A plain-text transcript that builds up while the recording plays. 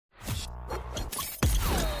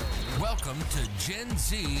Welcome to Gen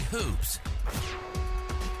Z Hoops,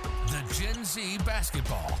 the Gen Z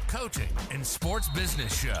basketball, coaching, and sports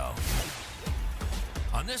business show.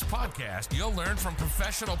 On this podcast, you'll learn from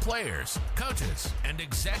professional players, coaches, and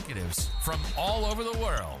executives from all over the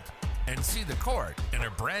world and see the court in a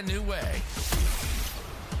brand new way.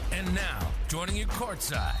 And now, joining you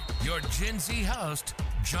courtside, your Gen Z host,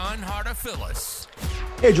 John Hartofilis.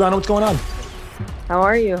 Hey, John, what's going on? How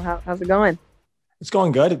are you? How's it going? It's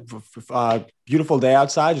going good. Beautiful day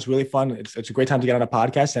outside. Just really fun. It's a great time to get on a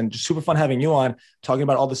podcast, and just super fun having you on, talking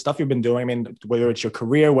about all the stuff you've been doing. I mean, whether it's your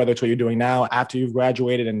career, whether it's what you're doing now after you've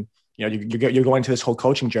graduated, and you're going into this whole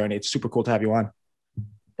coaching journey. It's super cool to have you on.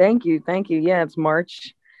 Thank you. Yeah, it's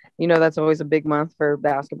March. That's always a big month for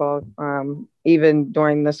basketball. Even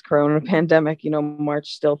during this Corona pandemic,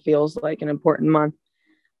 March still feels like an important month.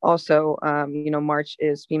 Also, March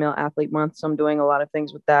is Female Athlete Month, so I'm doing a lot of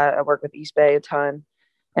things with that. I work with East Bay a ton.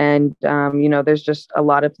 And, there's just a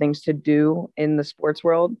lot of things to do in the sports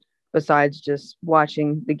world besides just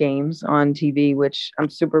watching the games on TV, which I'm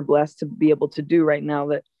super blessed to be able to do right now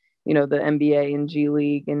that, the NBA and G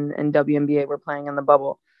League and WNBA were playing in the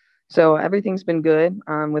bubble. So everything's been good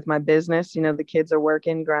with my business. The kids are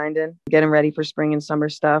working, grinding, getting ready for spring and summer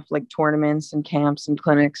stuff like tournaments and camps and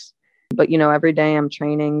clinics. But, every day I'm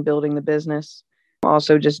training, building the business.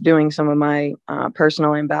 Also just doing some of my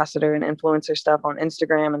personal ambassador and influencer stuff on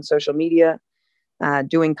Instagram and social media,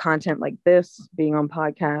 doing content like this, being on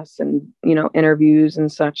podcasts and, interviews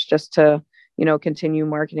and such, just to, continue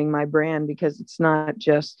marketing my brand, because it's not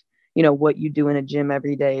just, what you do in a gym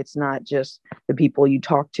every day. It's not just the people you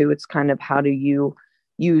talk to. It's kind of how do you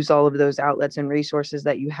use all of those outlets and resources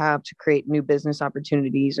that you have to create new business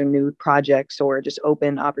opportunities or new projects, or just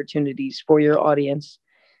open opportunities for your audience.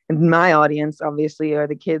 And my audience, obviously, are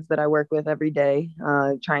the kids that I work with every day,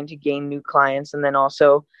 trying to gain new clients. And then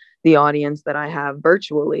also the audience that I have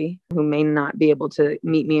virtually who may not be able to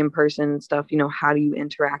meet me in person and stuff. How do you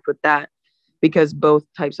interact with that? Because both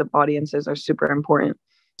types of audiences are super important.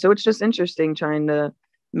 So it's just interesting trying to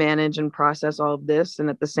manage and process all of this and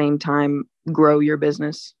at the same time grow your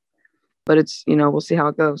business. But it's, we'll see how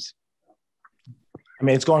it goes. I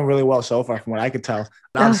mean, it's going really well so far from what I could tell.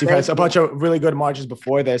 Obviously, you've had a bunch of really good Marches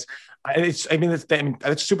before this. It's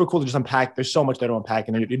super cool to just unpack. There's so much there to unpack,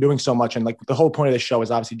 and you're doing so much. And like the whole point of this show is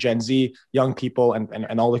obviously Gen Z, young people,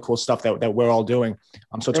 and all the cool stuff that we're all doing.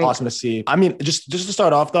 So it's awesome to see. I mean, just to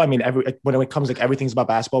start off though, I mean, when it comes like everything's about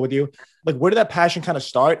basketball with you, like where did that passion kind of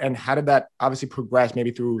start, and how did that obviously progress maybe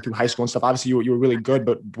through high school and stuff? Obviously, you were really good,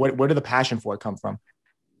 but where did the passion for it come from?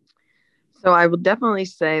 So I will definitely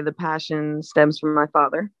say the passion stems from my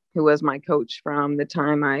father, who was my coach from the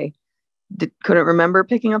time I couldn't remember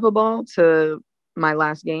picking up a ball to my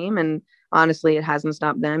last game. And honestly, it hasn't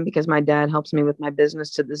stopped then, because my dad helps me with my business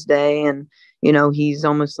to this day. And, he's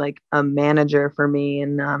almost like a manager for me,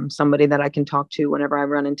 and somebody that I can talk to whenever I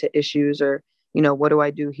run into issues, or, what do I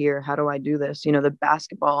do here? How do I do this? The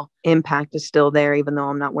basketball impact is still there, even though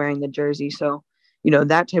I'm not wearing the jersey. So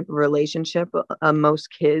that type of relationship, most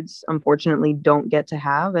kids, unfortunately, don't get to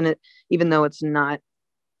have. And even though it's not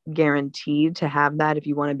guaranteed to have that if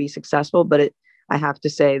you want to be successful, but I have to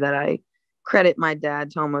say that I credit my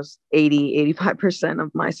dad to almost 85%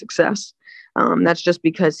 of my success. That's just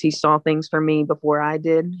because he saw things for me before I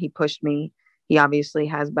did. He pushed me. He obviously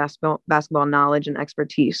has basketball knowledge and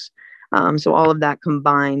expertise. So all of that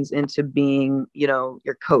combines into being,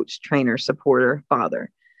 your coach, trainer, supporter,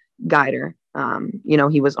 father, guider.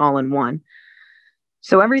 He was all in one.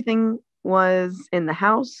 So everything was in the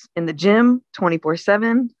house, in the gym,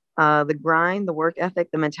 24/7. The grind, the work ethic,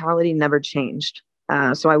 the mentality never changed.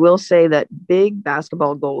 So I will say that big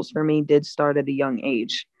basketball goals for me did start at a young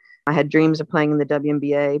age. I had dreams of playing in the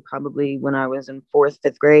WNBA probably when I was in 4th,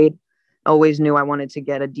 5th grade. Always knew I wanted to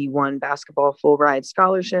get a D1 basketball full ride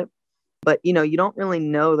scholarship. But, you don't really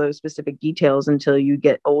know those specific details until you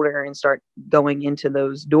get older and start going into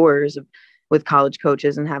those doors with college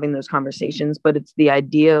coaches and having those conversations. But it's the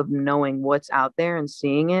idea of knowing what's out there and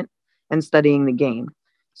seeing it and studying the game.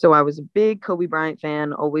 So I was a big Kobe Bryant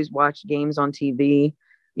fan, always watched games on TV,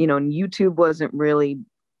 and YouTube wasn't really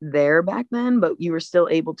there back then, but you were still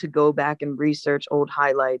able to go back and research old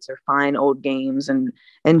highlights or find old games and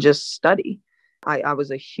just study. I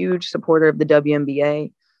was a huge supporter of the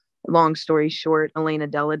WNBA. Long story short, Elena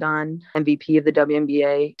Delle Donne, MVP of the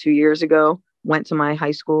WNBA 2 years ago, went to my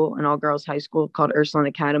high school, an all-girls high school called Ursuline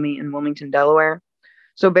Academy in Wilmington, Delaware.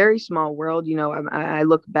 So very small world. I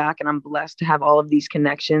look back and I'm blessed to have all of these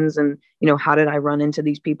connections, and, how did I run into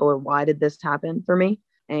these people, or why did this happen for me?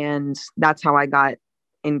 And that's how I got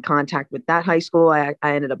in contact with that high school. I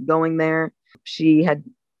ended up going there. She had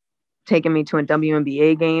taken me to a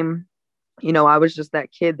WNBA game. You know, I was just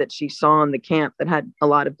that kid that she saw in the camp that had a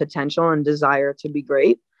lot of potential and desire to be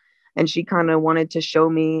great. And she kind of wanted to show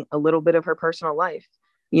me a little bit of her personal life,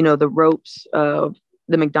 you know, the ropes of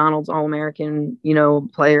the McDonald's All-American, you know,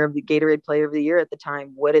 player of the Gatorade Player of the Year at the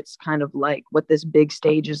time, what it's kind of like, what this big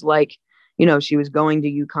stage is like. You know, she was going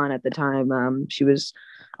to UConn at the time. She was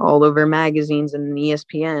all over magazines and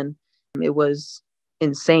ESPN. It was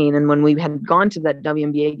insane. And when we had gone to that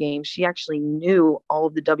WNBA game, she actually knew all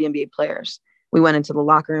of the WNBA players. We went into the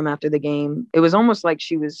locker room after the game. It was almost like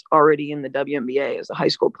she was already in the WNBA as a high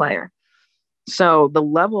school player. So the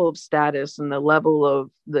level of status and the level of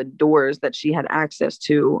the doors that she had access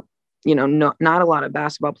to, you know, not a lot of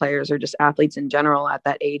basketball players or just athletes in general at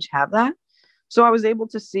that age have that. So I was able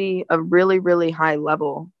to see a really, really high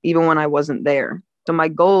level, even when I wasn't there. So my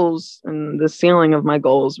goals and the ceiling of my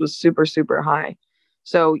goals was super, super high.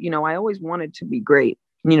 So, you know, I always wanted to be great.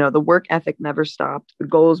 You know, the work ethic never stopped. The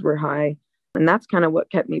goals were high. And that's kind of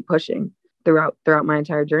what kept me pushing throughout my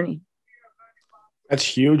entire journey. That's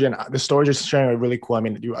huge. And the stories you're sharing are really cool. I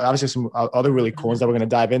mean, you obviously some other really cool ones that we're going to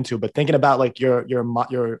dive into, but thinking about like your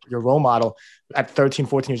role model at 13,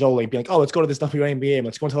 14 years old, like being like, oh, let's go to this WNBA,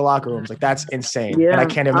 let's go into the locker rooms. Like that's insane. Yeah. And I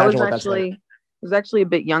can't imagine what that's like. I was actually a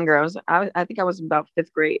bit younger. I think I was about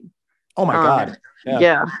 5th grade. Oh my God.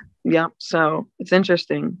 Yeah. So it's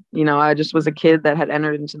interesting. You know, I just was a kid that had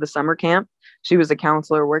entered into the summer camp. She was a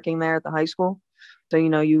counselor working there at the high school. So, you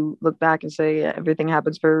know, you look back and say everything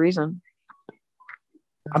happens for a reason.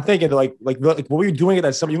 I'm thinking like what were you doing at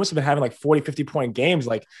that summer? You must have been having like 40, 50 point games.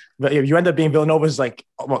 Like you end up being Villanova's like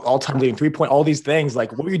all-time leading 3-point, all these things.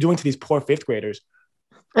 Like what were you doing to these poor 5th graders?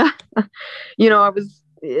 You know,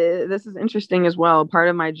 this is interesting as well. Part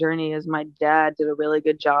of my journey is my dad did a really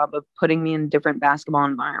good job of putting me in different basketball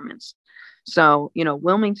environments. So, you know,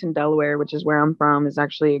 Wilmington, Delaware, which is where I'm from, is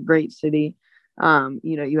actually a great city. You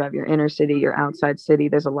know, you have your inner city, your outside city.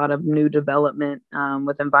 There's a lot of new development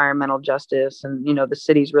with environmental justice, and, you know, the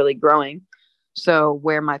city's really growing. So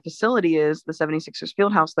where my facility is, the 76ers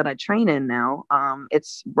Fieldhouse that I train in now,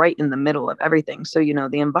 it's right in the middle of everything. So, you know,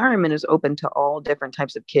 the environment is open to all different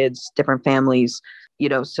types of kids, different families, you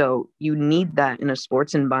know, so you need that in a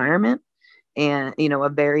sports environment and, you know, a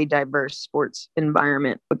very diverse sports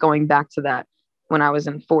environment. But going back to that, when I was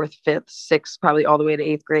in 4th, 5th, 6th, probably all the way to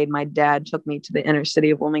 8th grade, my dad took me to the inner city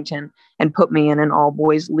of Wilmington and put me in an all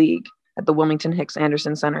boys league at the Wilmington Hicks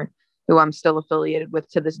Anderson Center, who I'm still affiliated with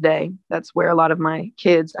to this day. That's where a lot of my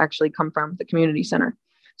kids actually come from, the community center.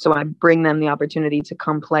 So I bring them the opportunity to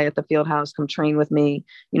come play at the field house, come train with me,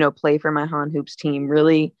 you know, play for my Han Hoops team,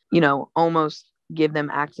 really, you know, almost give them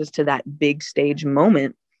access to that big stage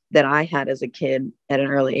moment that I had as a kid at an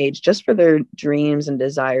early age, just for their dreams and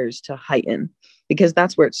desires to heighten, because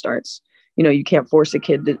that's where it starts. You know, you can't force a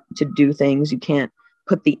kid to do things. You can't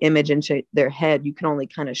put the image into their head. You can only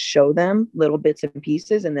kind of show them little bits and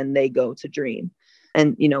pieces, and then they go to dream.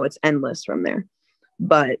 And, you know, it's endless from there.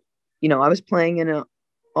 But, you know, I was playing in an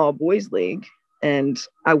all boys league and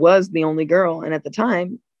I was the only girl. And at the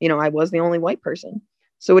time, you know, I was the only white person.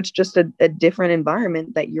 So it's just a different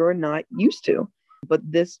environment that you're not used to. But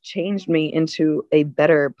this changed me into a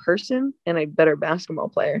better person and a better basketball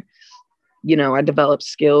player. You know, I developed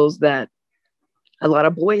skills that a lot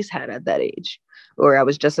of boys had at that age, or I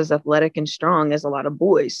was just as athletic and strong as a lot of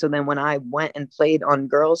boys. So then when I went and played on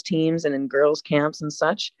girls teams and in girls camps and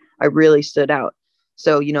such, I really stood out.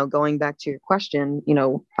 So, you know, going back to your question, you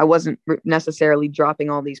know, I wasn't necessarily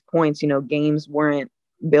dropping all these points. You know, games weren't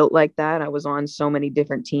built like that. I was on so many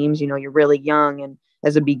different teams. You know, you're really young, and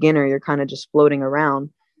as a beginner, you're kind of just floating around.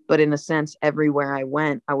 But in a sense, everywhere I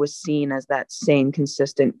went, I was seen as that same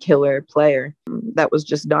consistent killer player that was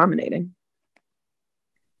just dominating.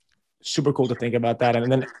 Super cool to think about that.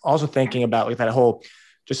 And then also thinking about like that whole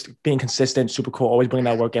just being consistent, super cool, always bringing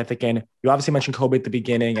that work ethic in. You obviously mentioned Kobe at the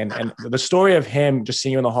beginning, and the story of him just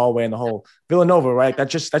seeing you in the hallway and the whole Villanova, right?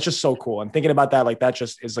 That's just so cool. And thinking about that, like that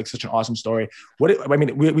just is like such an awesome story.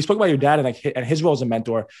 We spoke about your dad and his role as a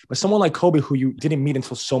mentor, but someone like Kobe, who you didn't meet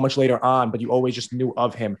until so much later on, but you always just knew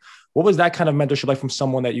of him. What was that kind of mentorship like from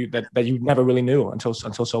someone that you never really knew until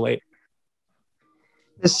so late?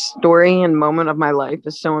 This story and moment of my life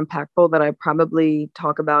is so impactful that I probably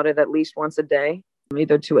talk about it at least once a day,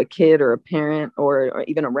 either to a kid or a parent or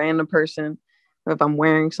even a random person. If I'm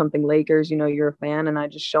wearing something Lakers, you know, you're a fan, and I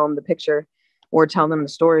just show them the picture or tell them the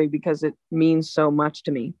story because it means so much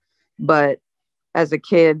to me. But as a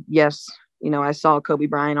kid, yes, you know, I saw Kobe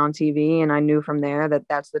Bryant on TV, and I knew from there that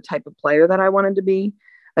that's the type of player that I wanted to be.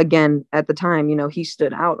 Again, at the time, you know, he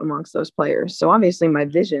stood out amongst those players. So obviously my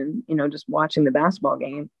vision, you know, just watching the basketball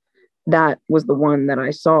game that was the one that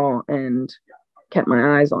I saw and kept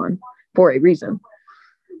my eyes on for a reason.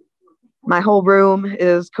 My whole room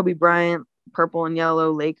is Kobe Bryant, purple and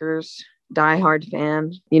yellow Lakers, diehard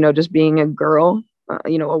fan, just being a girl,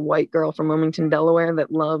 a white girl from Wilmington, Delaware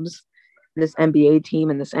that loves this NBA team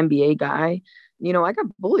and this NBA guy. I got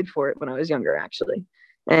bullied for it when I was younger, actually.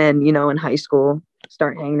 And, in high school,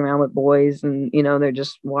 start hanging around with boys and, they're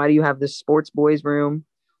just, why do you have this sports boys room?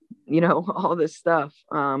 All this stuff.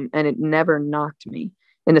 And it never knocked me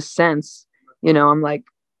in a sense. I'm like,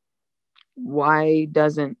 why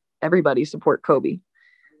doesn't everybody support Kobe?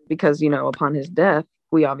 Because, upon his death,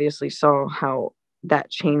 we obviously saw how that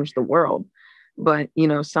changed the world. But,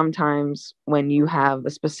 sometimes when you have a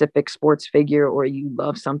specific sports figure or you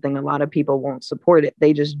love something, a lot of people won't support it.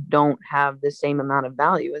 They just don't have the same amount of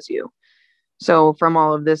value as you. So from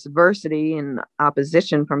all of this adversity and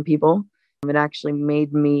opposition from people, it actually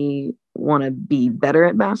made me want to be better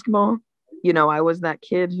at basketball. I was that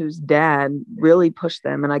kid whose dad really pushed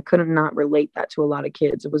them, and I couldn't not relate that to a lot of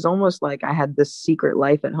kids. It was almost like I had this secret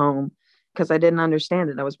life at home because I didn't understand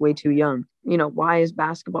it. I was way too young. Why is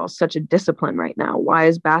basketball such a discipline right now? Why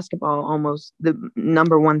is basketball almost the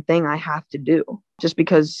number one thing I have to do? Just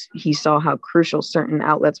because he saw how crucial certain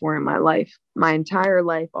outlets were in my life. My entire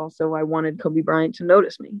life, also, I wanted Kobe Bryant to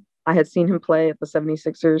notice me. I had seen him play at the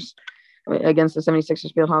 76ers against the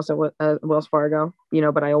 76ers Fieldhouse at Wells Fargo,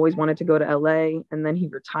 but I always wanted to go to LA, and then he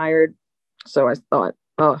retired. So I thought,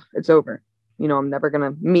 oh, it's over. I'm never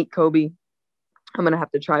going to meet Kobe. I'm going to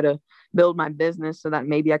have to try to build my business so that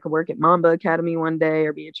maybe I could work at Mamba Academy one day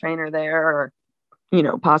or be a trainer there, or,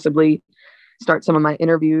 possibly start some of my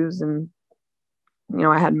interviews. And,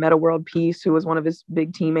 I had Metta World Peace, who was one of his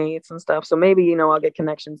big teammates and stuff. So maybe, I'll get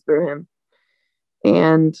connections through him.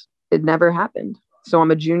 And it never happened. So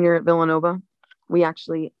I'm a junior at Villanova. We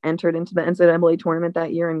actually entered into the NCAA tournament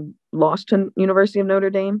that year and lost to University of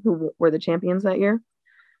Notre Dame, who were the champions that year.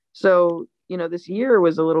 So, this year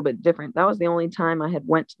was a little bit different. That was the only time I had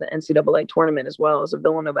went to the NCAA tournament as well as a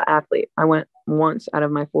Villanova athlete. I went once out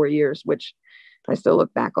of my 4 years, which I still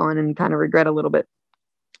look back on and kind of regret a little bit.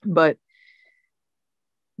 But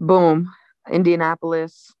boom,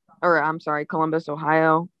 Columbus,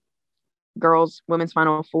 Ohio. Girls, women's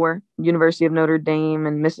Final Four, University of Notre Dame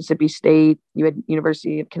and Mississippi State. You had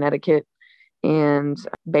University of Connecticut and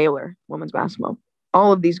Baylor, women's basketball.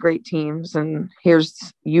 All of these great teams. And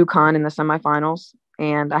here's UConn in the semifinals.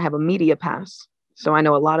 And I have a media pass. So I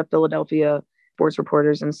know a lot of Philadelphia sports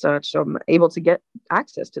reporters and such. So I'm able to get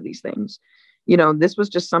access to these things. This was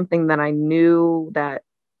just something that I knew that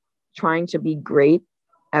trying to be great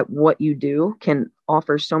at what you do can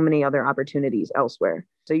offer so many other opportunities elsewhere.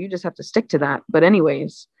 So you just have to stick to that. But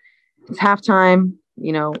anyways, it's halftime,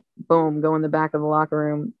 boom, go in the back of the locker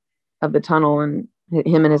room of the tunnel, and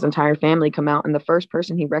him and his entire family come out. And the first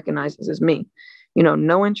person he recognizes is me.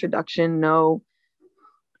 No introduction, no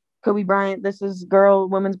Kobe Bryant. This is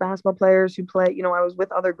women's basketball players who play, I was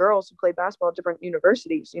with other girls who play basketball at different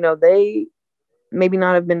universities. They maybe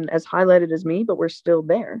not have been as highlighted as me, but we're still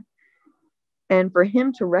there. And for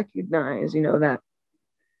him to recognize, that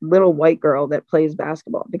little white girl that plays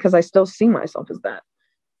basketball, because I still see myself as that,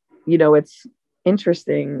 it's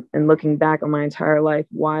interesting. And looking back on my entire life,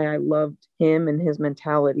 why I loved him and his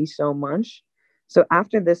mentality so much. So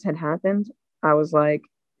after this had happened, I was like,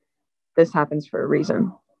 this happens for a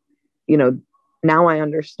reason. Now I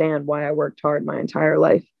understand why I worked hard my entire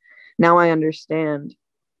life. Now I understand,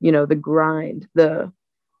 the grind,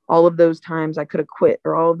 all of those times I could have quit,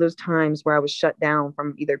 or all of those times where I was shut down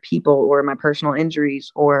from either people or my personal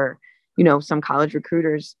injuries, or, some college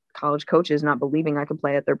recruiters, college coaches not believing I could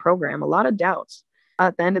play at their program. A lot of doubts.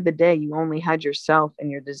 At the end of the day, you only had yourself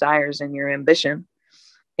and your desires and your ambition.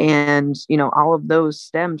 And, all of those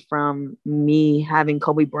stemmed from me having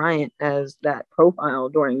Kobe Bryant as that profile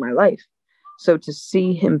during my life. So to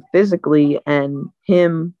see him physically and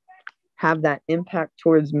him have that impact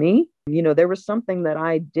towards me, there was something that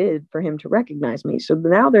I did for him to recognize me. So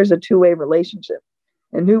now there's a two-way relationship.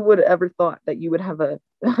 And who would have ever thought that you would have a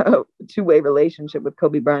two-way relationship with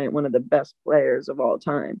Kobe Bryant, one of the best players of all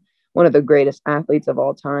time, one of the greatest athletes of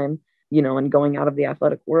all time, and going out of the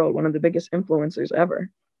athletic world, one of the biggest influencers ever.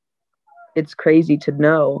 It's crazy to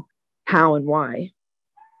know how and why,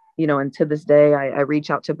 and to this day, I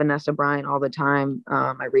reach out to Vanessa Bryant all the time.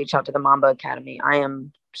 I reach out to the Mamba Academy. I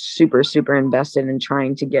am super, super invested in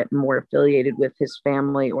trying to get more affiliated with his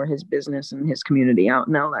family or his business and his community out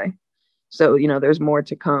in LA. So, there's more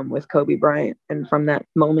to come with Kobe Bryant. And from that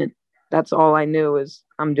moment, that's all I knew is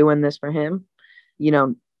I'm doing this for him,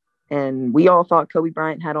 and we all thought Kobe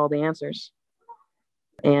Bryant had all the answers.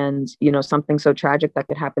 And, you know, something so tragic that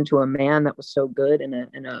could happen to a man that was so good,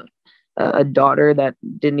 and a daughter that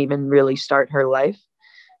didn't even really start her life.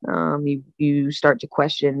 You start to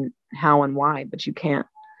question how and why, but you can't.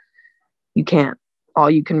 All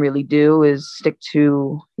you can really do is stick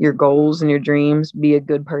to your goals and your dreams, be a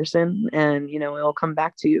good person, and, you know, it'll come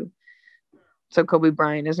back to you. So Kobe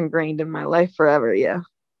Bryant is ingrained in my life forever. Yeah.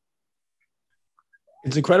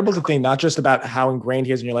 It's incredible to think not just about how ingrained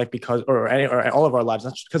he is in your life or all of our lives,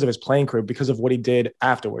 not just because of his playing career, because of what he did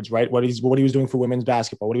afterwards, right? What he was doing for women's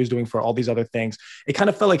basketball, what he was doing for all these other things. It kind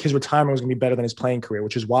of felt like his retirement was going to be better than his playing career,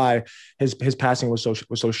 which is why his passing was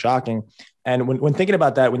so shocking. And when thinking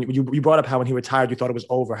about that, when you brought up how when he retired, you thought it was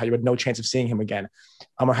over, how you had no chance of seeing him again,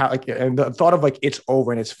 or how and the thought of it's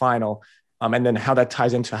over and it's final. And then how that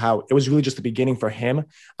ties into how it was really just the beginning for him.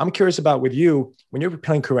 I'm curious about with you, when your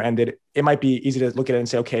playing career ended, it might be easy to look at it and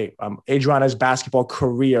say, okay, Adriana's basketball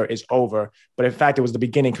career is over. But in fact, it was the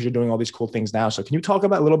beginning because you're doing all these cool things now. So can you talk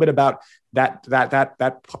about a little bit about that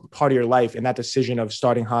part of your life and that decision of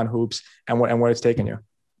starting Han Hoops and where it's taken you?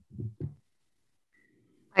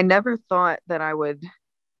 I never thought that I would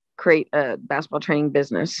create a basketball training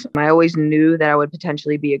business. I always knew that I would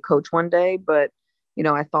potentially be a coach one day, but, you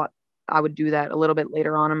know, I thought I would do that a little bit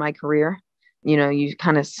later on in my career. You know, you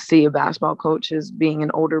kind of see a basketball coach as being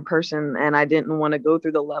an older person, and I didn't want to go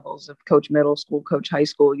through the levels of coach middle school, coach high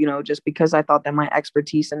school, you know, just because I thought that my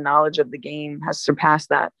expertise and knowledge of the game has surpassed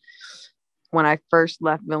that. When I first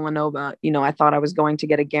left Villanova, you know, I thought I was going to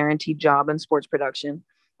get a guaranteed job in sports production.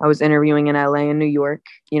 I was interviewing in LA and New York.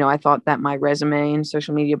 You know, I thought that my resume and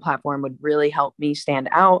social media platform would really help me stand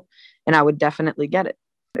out, and I would definitely get it.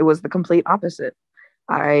 It was the complete opposite.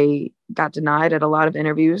 I got denied at a lot of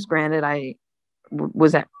interviews. Granted, I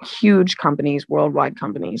was at huge companies, worldwide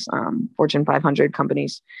companies, Fortune 500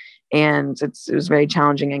 companies, and it was very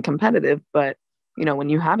challenging and competitive. But, you know, when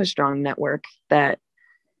you have a strong network that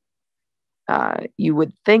you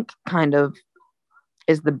would think kind of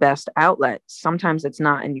is the best outlet, sometimes it's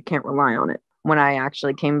not, and you can't rely on it. When I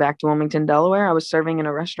actually came back to Wilmington, Delaware, I was serving in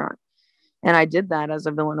a restaurant, and I did that as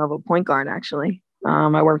a Villanova point guard, actually.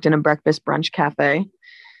 I worked in a breakfast brunch cafe,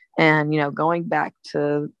 and, you know, going back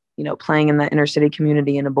to, you know, playing in the inner city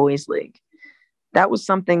community in a boys league, that was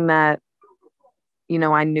something that, you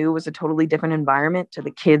know, I knew was a totally different environment to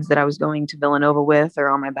the kids that I was going to Villanova with or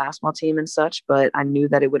on my basketball team and such, but I knew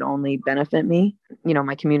that it would only benefit me. You know,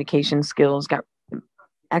 my communication skills got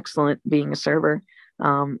excellent being a server.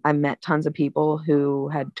 I met tons of people who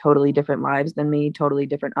had totally different lives than me, totally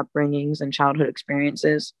different upbringings and childhood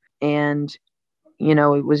experiences. And, you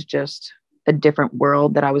know, it was just a different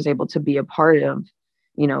world that I was able to be a part of,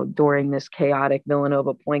 you know, during this chaotic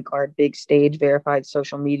Villanova point guard, big stage, verified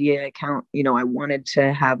social media account. You know, I wanted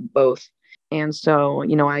to have both. And so,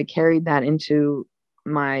 you know, I carried that into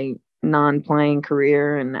my non-playing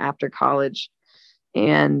career and after college.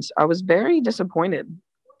 And I was very disappointed.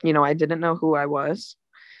 You know, I didn't know who I was.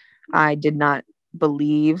 I did not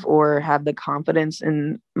believe or have the confidence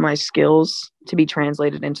in my skills to be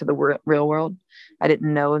translated into the real world. I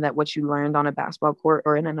didn't know that what you learned on a basketball court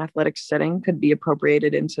or in an athletic setting could be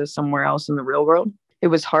appropriated into somewhere else in the real world. It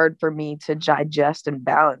was hard for me to digest and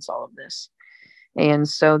balance all of this. And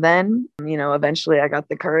so then, you know, eventually I got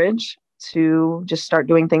the courage to just start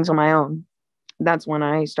doing things on my own. That's when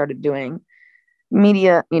I started doing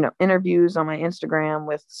media, you know, interviews on my Instagram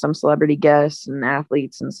with some celebrity guests and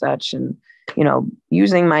athletes and such, and, you know,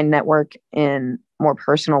 using my network in a more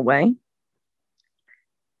personal way.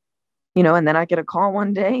 You know, and then I get a call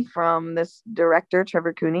one day from this director,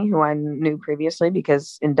 Trevor Cooney, who I knew previously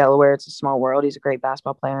because in Delaware, it's a small world. He's a great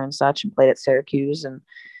basketball player and such, and played at Syracuse, and,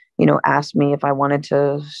 you know, asked me if I wanted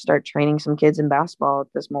to start training some kids in basketball at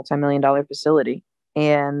this multi-million-dollar facility.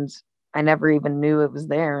 And I never even knew it was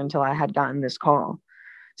there until I had gotten this call.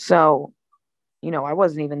 So, you know, I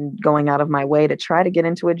wasn't even going out of my way to try to get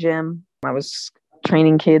into a gym. I was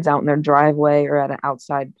training kids out in their driveway or at an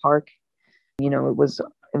outside park. You know, it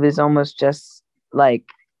was almost just like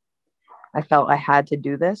I felt I had to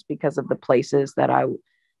do this because of the places that I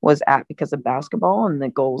was at because of basketball and the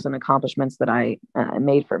goals and accomplishments that I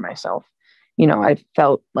made for myself. You know, I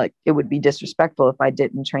felt like it would be disrespectful if I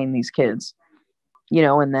didn't train these kids. You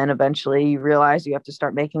know, and then eventually you realize you have to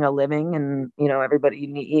start making a living, and, you know, everybody,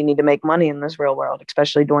 you need to make money in this real world,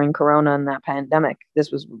 especially during Corona and that pandemic. This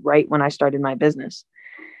was right when I started my business.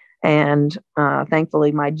 And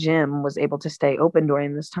thankfully, my gym was able to stay open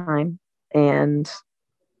during this time. And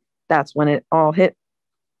that's when it all hit.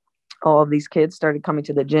 All of these kids started coming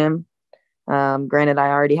to the gym. Granted,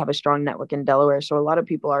 I already have a strong network in Delaware, so a lot of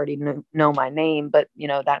people already know my name, but, you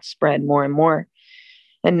know, that spread more and more.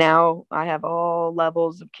 And now I have all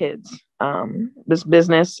levels of kids. This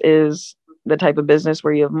business is the type of business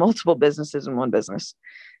where you have multiple businesses in one business.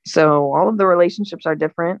 So all of the relationships are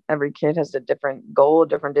different. Every kid has a different goal, a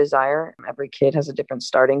different desire. Every kid has a different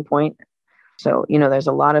starting point. So, there's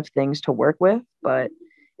a lot of things to work with. But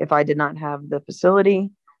if I did not have the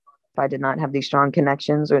facility, if I did not have these strong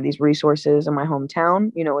connections or these resources in my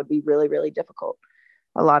hometown, it would be really, really difficult.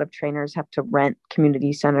 A lot of trainers have to rent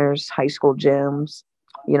community centers, high school gyms.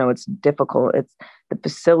 It's difficult. The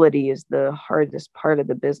facility is the hardest part of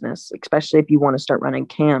the business, especially if you want to start running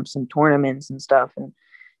camps and tournaments and stuff. And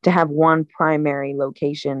to have one primary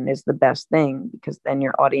location is the best thing, because then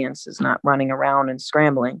your audience is not running around and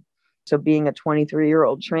scrambling. So being a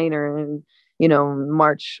 23-year-old trainer and,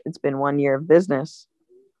 March, it's been 1 year of business.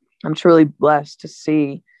 I'm truly blessed to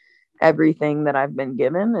see everything that I've been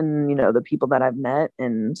given and, the people that I've met.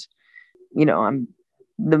 And, I'm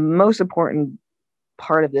the most important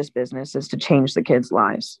part of this business is to change the kids'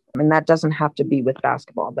 lives. And that doesn't have to be with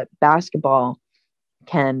basketball, but basketball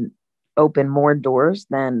can open more doors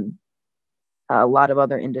than a lot of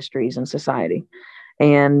other industries in society.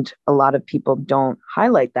 And a lot of people don't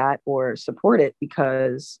highlight that or support it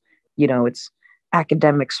because, it's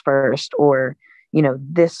academics first or,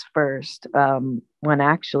 this first, when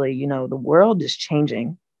actually, the world is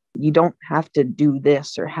changing. You don't have to do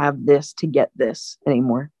this or have this to get this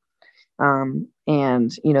anymore. And,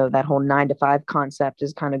 that whole 9-to-5 concept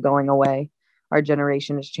is kind of going away. Our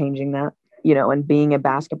generation is changing that, and being a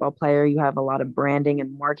basketball player, you have a lot of branding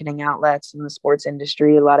and marketing outlets in the sports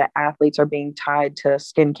industry. A lot of athletes are being tied to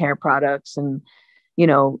skincare products and,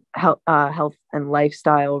 health and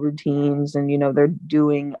lifestyle routines. And, they're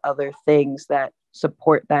doing other things that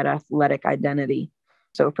support that athletic identity.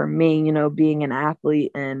 So for me, being an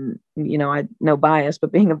athlete and, I no bias,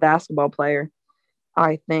 but being a basketball player,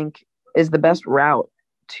 I think is the best route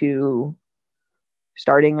to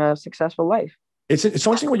starting a successful life. It's so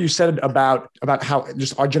interesting what you said about how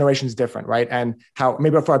just our generation is different, right? And how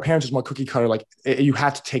maybe for our parents it's more cookie cutter, like you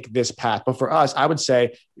have to take this path. But for us, I would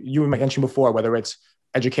say, you mentioned before, whether it's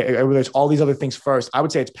educate, whether it's all these other things first, I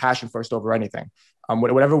would say it's passion first over anything.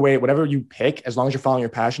 Whatever you pick, as long as you're following your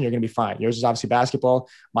passion, you're going to be fine. Yours is obviously basketball.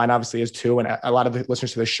 Mine obviously is too. And a lot of the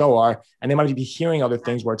listeners to the show are, and they might be hearing other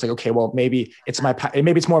things where it's like, okay, well, maybe it's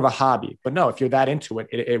more of a hobby, but no, if you're that into it,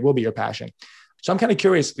 it will be your passion. So I'm kind of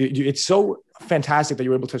curious. It's so fantastic that you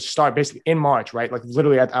were able to start basically in March, right? Like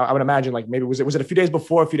literally, I would imagine like maybe was it a few days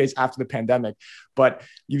before, a few days after the pandemic, but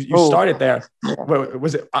you started there.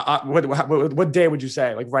 Was it what day would you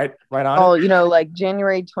say? Like right on? Oh, like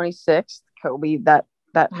January 26th, Kobe, that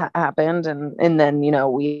happened. And then,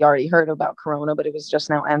 we already heard about Corona, but it was just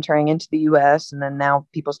now entering into the US. And then now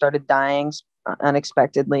people started dying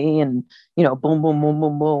unexpectedly and, boom, boom, boom,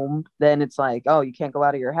 boom, boom. Then it's like, oh, you can't go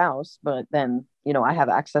out of your house. But then, I have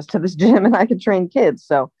access to this gym and I can train kids.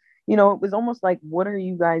 So, it was almost like, what are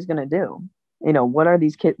you guys going to do? What are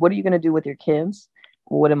these kids? What are you going to do with your kids?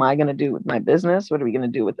 What am I going to do with my business? What are we going to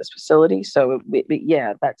do with this facility? So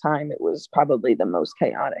at that time, it was probably the most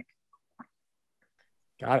chaotic.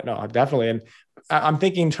 Got it. No, definitely. And I'm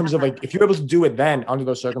thinking in terms of like, if you're able to do it then under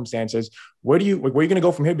those circumstances, where are you going to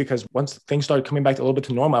go from here? Because once things start coming back a little bit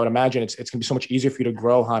to normal, I would imagine it's going to be so much easier for you to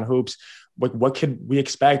grow Han Hoops. What could we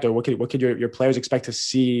expect, or what could your players expect to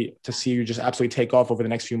see you just absolutely take off over the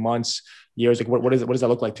next few months, years? Like what does that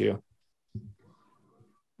look like to you?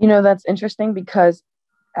 That's interesting because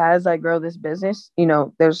as I grow this business,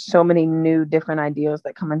 there's so many new different ideas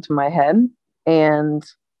that come into my head, and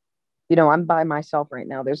I'm by myself right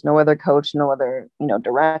now. There's no other coach, no other,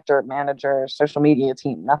 director, manager, social media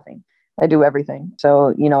team, nothing. I do everything. So,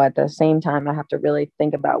 at the same time, I have to really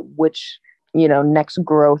think about which, next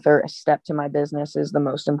growth or step to my business is the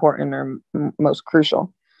most important or most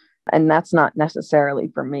crucial. And that's not necessarily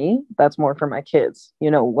for me. That's more for my kids.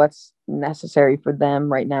 What's necessary for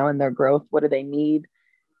them right now in their growth? What do they need?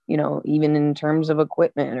 Even in terms of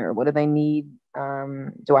equipment, or what do they need?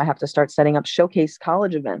 Do I have to start setting up showcase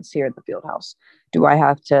college events here at the Fieldhouse? Do I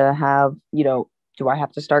have to have, do I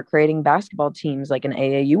have to start creating basketball teams like an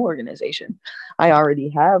AAU organization? I already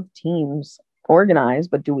have teams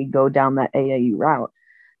organized, but do we go down that AAU route?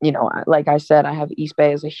 Like I said, I have East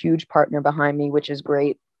Bay as a huge partner behind me, which is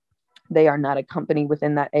great. They are not a company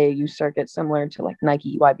within that AAU circuit, similar to like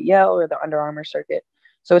Nike YBL or the Under Armour circuit.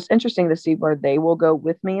 So it's interesting to see where they will go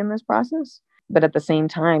with me in this process. But at the same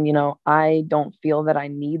time, I don't feel that I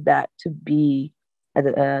need that to be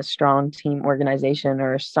a strong team organization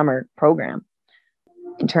or a summer program.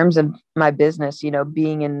 In terms of my business,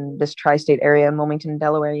 being in this tri-state area in Wilmington,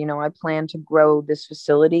 Delaware, I plan to grow this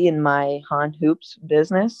facility in my Han Hoops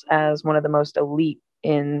business as one of the most elite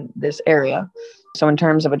in this area. So in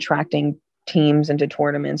terms of attracting teams into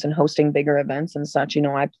tournaments and hosting bigger events and such,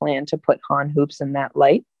 I plan to put Han Hoops in that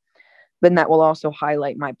light. Then that will also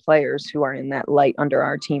highlight my players who are in that light under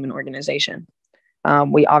our team and organization.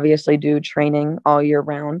 We obviously do training all year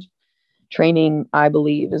round. Training, I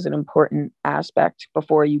believe, is an important aspect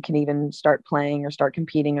before you can even start playing or start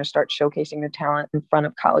competing or start showcasing your talent in front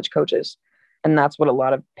of college coaches. And that's what a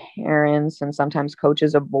lot of parents and sometimes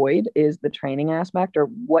coaches avoid, is the training aspect, or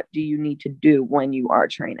what do you need to do when you are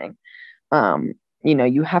training?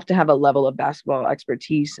 You have to have a level of basketball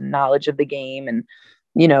expertise and knowledge of the game and,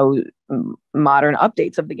 modern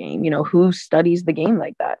updates of the game. Who studies the game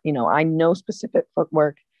like that? I know specific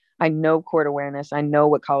footwork. I know court awareness. I know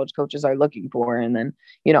what college coaches are looking for. And then,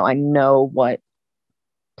 I know what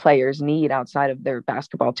players need outside of their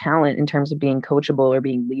basketball talent in terms of being coachable or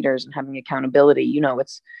being leaders and having accountability.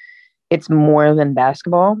 It's more than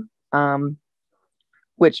basketball,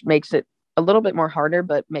 which makes it a little bit more harder,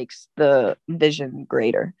 but makes the vision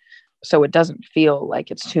greater. So it doesn't feel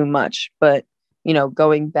like it's too much. But,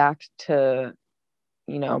 going back to,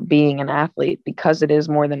 being an athlete, because it is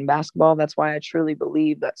more than basketball, that's why I truly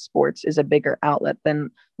believe that sports is a bigger outlet than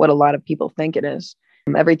what a lot of people think it is.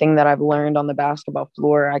 Everything that I've learned on the basketball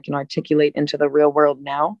floor, I can articulate into the real world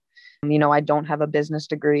now. I don't have a business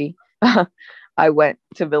degree. I went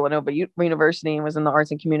to Villanova University and was in the arts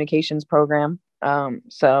and communications program.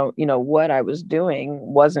 So, what I was doing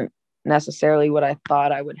wasn't necessarily what I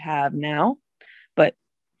thought I would have now, but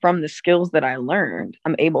from the skills that I learned,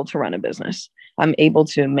 I'm able to run a business. I'm able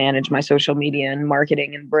to manage my social media and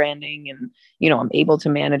marketing and branding. And, I'm able to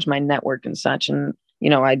manage my network and such. And,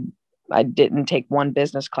 I didn't take one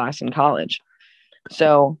business class in college.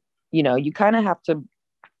 So, you kind of have to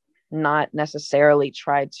not necessarily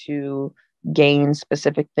try to gain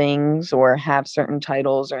specific things or have certain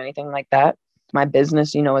titles or anything like that. My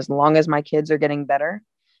business, as long as my kids are getting better,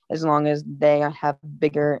 as long as they have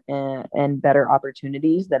bigger and better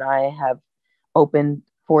opportunities that I have opened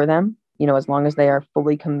for them, as long as they are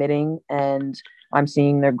fully committing and I'm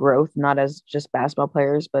seeing their growth, not as just basketball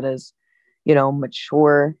players, but as,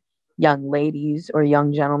 mature young ladies or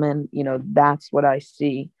young gentlemen, that's what I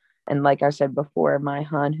see. And like I said before, my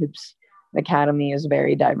Han Hoops Academy is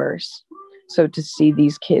very diverse. So to see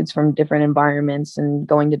these kids from different environments and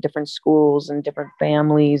going to different schools and different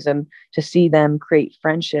families, and to see them create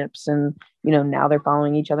friendships and, now they're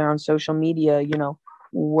following each other on social media,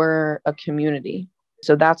 we're a community.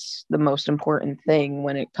 So that's the most important thing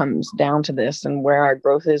when it comes down to this, and where our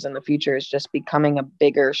growth is in the future is just becoming a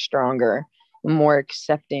bigger, stronger, more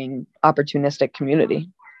accepting, opportunistic community.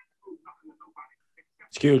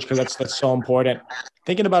 It's huge because that's so important.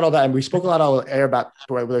 Thinking about all that, and we spoke a lot about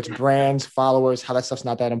whether it's brands, followers, how that stuff's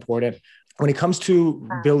not that important. When it comes to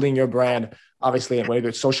building your brand, obviously, whether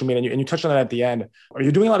it's social media, and you touched on that at the end, are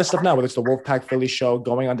you doing a lot of stuff now, whether it's the Wolfpack Philly show,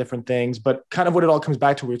 going on different things, but kind of what it all comes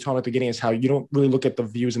back to, we were talking at the beginning, is how you don't really look at the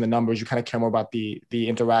views and the numbers. You kind of care more about the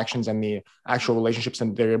interactions and the actual relationships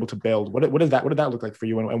that they're able to build. What did that look like for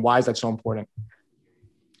you, and why is that so important?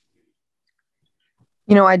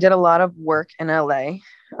 I did a lot of work in LA,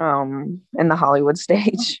 in the Hollywood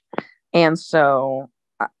stage. And so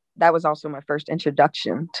that was also my first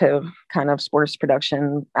introduction to kind of sports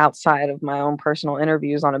production outside of my own personal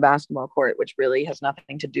interviews on a basketball court, which really has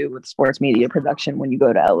nothing to do with sports media production when you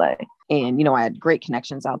go to LA. And, I had great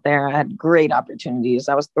connections out there. I had great opportunities.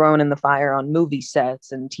 I was thrown in the fire on movie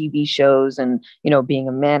sets and TV shows and, being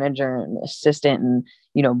a manager and assistant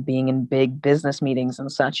and, being in big business meetings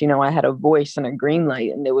and such. I had a voice and a green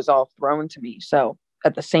light, and it was all thrown to me. So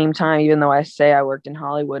at the same time, even though I say I worked in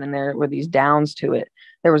Hollywood and there were these downs to it,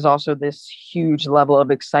 there was also this huge level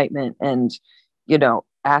of excitement and,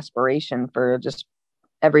 aspiration for just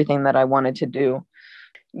everything that I wanted to do.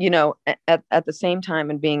 At the same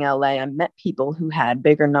time, in being LA, I met people who had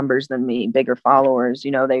bigger numbers than me, bigger followers.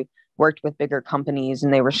 They worked with bigger companies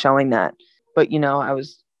and they were showing that. But, I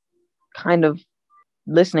was kind of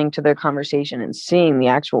listening to their conversation and seeing the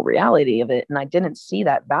actual reality of it. And I didn't see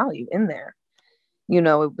that value in there.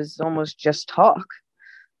 It was almost just talk.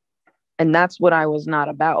 And that's what I was not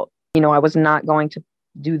about. I was not going to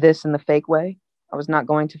do this in the fake way. I was not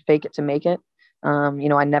going to fake it to make it.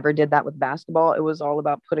 I never did that with basketball. It was all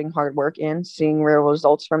about putting hard work in, seeing real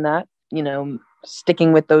results from that,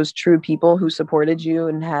 sticking with those true people who supported you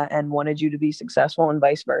and wanted you to be successful, and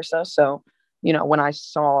vice versa. So, when I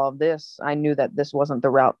saw this, I knew that this wasn't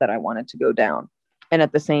the route that I wanted to go down. And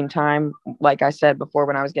at the same time, like I said before,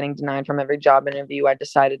 when I was getting denied from every job interview, I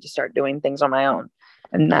decided to start doing things on my own.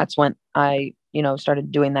 And that's when I,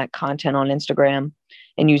 started doing that content on Instagram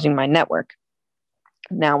and using my network.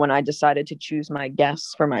 Now, when I decided to choose my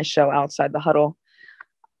guests for my show, Outside the Huddle,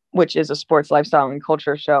 which is a sports lifestyle and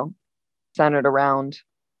culture show centered around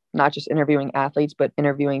not just interviewing athletes, but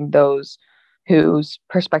interviewing those whose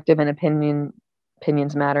perspective and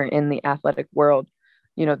opinions matter in the athletic world.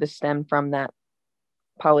 This stemmed from that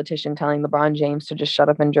politician telling LeBron James to just shut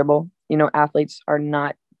up and dribble. Athletes are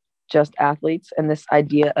not just athletes. And this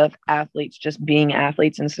idea of athletes just being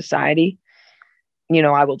athletes in society,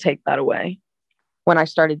 I will take that away. When I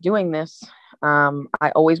started doing this,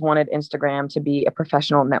 I always wanted Instagram to be a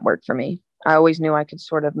professional network for me. I always knew I could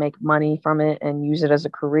sort of make money from it and use it as a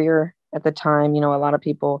career. At the time, a lot of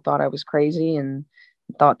people thought I was crazy and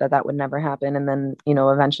thought that would never happen. And then,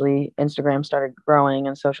 eventually Instagram started growing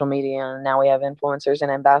and social media, and now we have influencers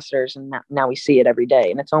and ambassadors, and now we see it every day,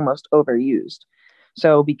 and it's almost overused.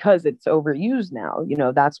 So because it's overused now,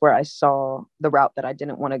 that's where I saw the route that I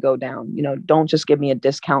didn't want to go down. Don't just give me a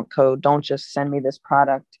discount code. Don't just send me this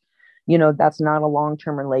product. That's not a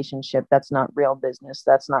long-term relationship. That's not real business.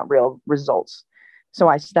 That's not real results. So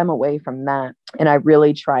I stem away from that. And I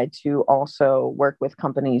really try to also work with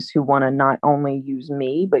companies who want to not only use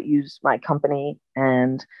me, but use my company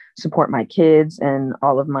and support my kids and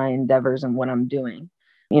all of my endeavors and what I'm doing.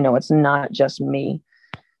 It's not just me.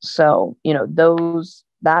 So,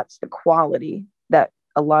 that's the quality that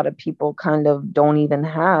a lot of people kind of don't even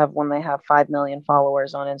have when they have 5 million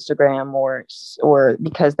followers on Instagram or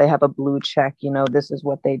because they have a blue check, this is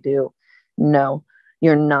what they do. No,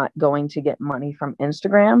 you're not going to get money from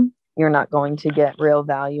Instagram. You're not going to get real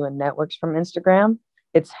value and networks from Instagram.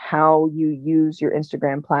 It's how you use your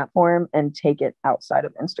Instagram platform and take it outside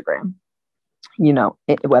of Instagram.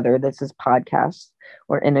 Whether this is podcasts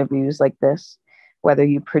or interviews like this, whether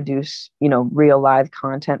you produce, real live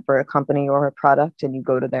content for a company or a product, and you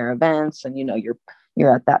go to their events and,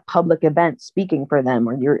 you're at that public event speaking for them,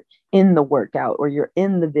 or you're in the workout, or you're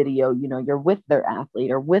in the video, you're with their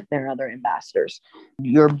athlete or with their other ambassadors.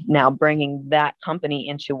 You're now bringing that company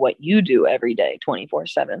into what you do every day,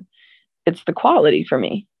 24/7. It's the quality for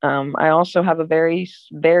me. I also have a very,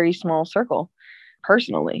 very small circle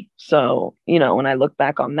personally. So, when I look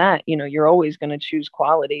back on that, you're always going to choose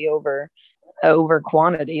quality over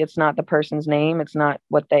quantity. It's not the person's name. It's not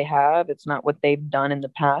what they have. It's not what they've done in the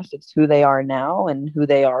past. It's who they are now and who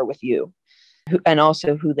they are with you, and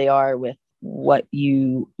also who they are with what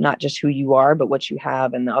not just who you are, but what you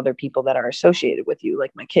have and the other people that are associated with you,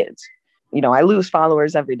 like my kids. I lose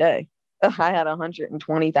followers every day. I had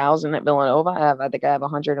 120,000 at Villanova. I think I have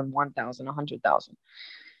 101,000, 100,000.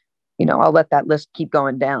 I'll let that list keep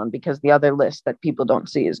going down because the other list that people don't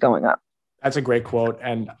see is going up. That's a great quote.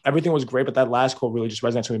 And everything was great, but that last quote really just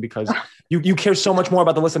resonates with me because you care so much more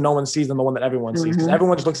about the list that no one sees than the one that everyone sees. Because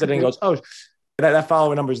everyone just looks at it and goes, oh, that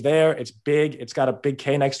follower number is there. It's big. It's got a big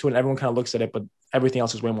K next to it. And everyone kind of looks at it, but everything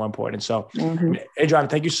else is way more important. So, Adriana,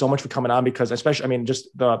 thank you so much for coming on because especially,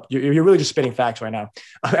 you're really just spitting facts right now.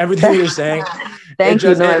 Everything you're saying. Thank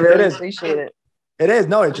you. I really appreciate it. It is.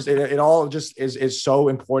 No, it all just is so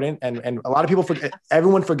important. And a lot of people forget,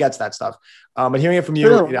 everyone forgets that stuff. But hearing it from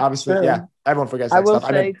you, obviously, yeah, everyone forgets that stuff.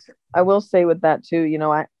 I will say with that too,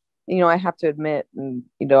 I have to admit, and,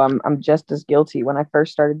 I'm just as guilty when I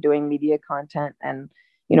first started doing media content and,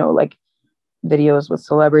 like videos with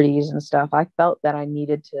celebrities and stuff. I felt that I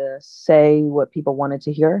needed to say what people wanted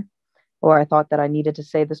to hear, or I thought that I needed to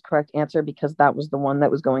say this correct answer because that was the one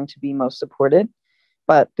that was going to be most supported.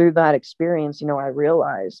 But through that experience, I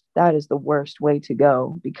realized that is the worst way to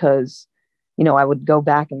go because, I would go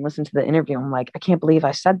back and listen to the interview. I'm like, I can't believe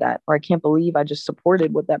I said that, or I can't believe I just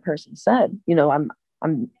supported what that person said.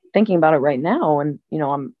 I'm thinking about it right now, and,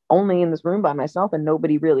 I'm only in this room by myself and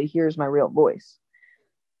nobody really hears my real voice.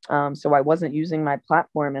 So I wasn't using my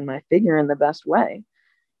platform and my figure in the best way.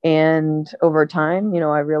 And over time,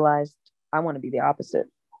 I realized I want to be the opposite.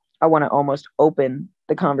 I want to almost open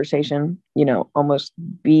the conversation, almost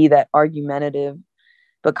be that argumentative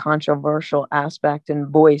but controversial aspect and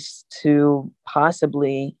voice to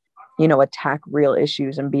possibly, attack real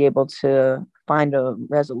issues and be able to find a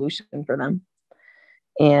resolution for them.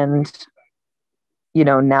 And,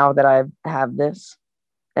 now that I have this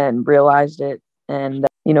and realized it and,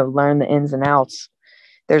 learn the ins and outs,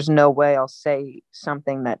 there's no way I'll say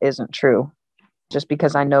something that isn't true just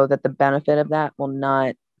because I know that the benefit of that will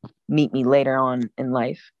not meet me later on in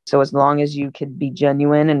life. So as long as you could be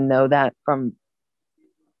genuine and know that from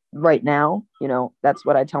right now, that's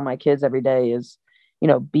what I tell my kids every day is,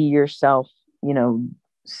 be yourself,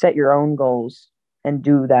 set your own goals and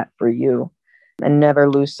do that for you and never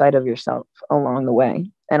lose sight of yourself along the way.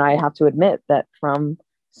 And I have to admit that from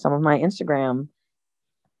some of my Instagram,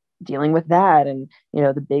 dealing with that and, you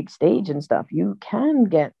know, the big stage and stuff, you can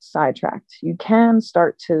get sidetracked. You can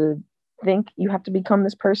start to think you have to become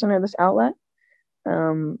this person or this outlet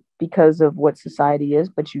because of what society is,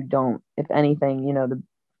 but you don't. If anything, you know,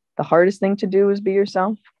 the hardest thing to do is be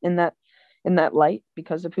yourself in that light,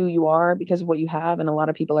 because of who you are, because of what you have. And a lot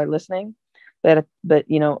of people are listening, but,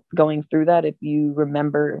 you know, going through that, if you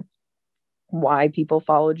remember why people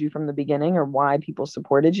followed you from the beginning or why people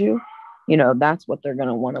supported you, you know, that's what they're going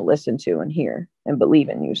to want to listen to and hear and believe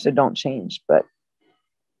in you. So don't change. But,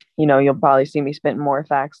 you know, you'll probably see me spitting more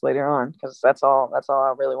facts later on, because that's all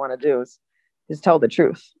I really want to do is tell the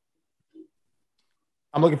truth.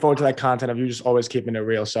 I'm looking forward to that content of you just always keeping it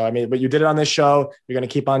real. So, I mean, but you did it on this show. You're going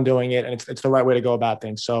to keep on doing it. And it's the right way to go about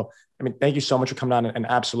things. So, I mean, thank you so much for coming on and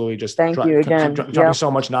absolutely just dropping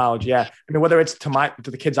so much knowledge. Yeah. I mean, whether it's to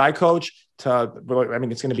the kids I coach, it's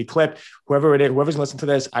going to be clipped, whoever it is, whoever's listening to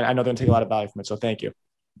this, I know they're going to take a lot of value from it. So thank you.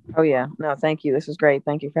 Oh yeah. No, thank you. This is great.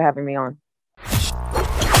 Thank you for having me on.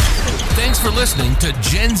 Thanks for listening to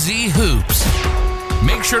Gen Z Hoops.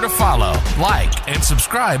 Make sure to follow, like, and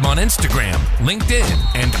subscribe on Instagram,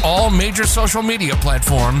 LinkedIn, and all major social media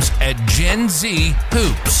platforms at Gen Z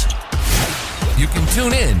Hoops. You can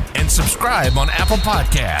tune in and subscribe on Apple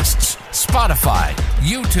Podcasts, Spotify,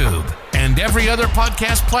 YouTube, and every other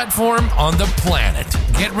podcast platform on the planet.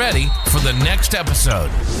 Get ready for the next episode.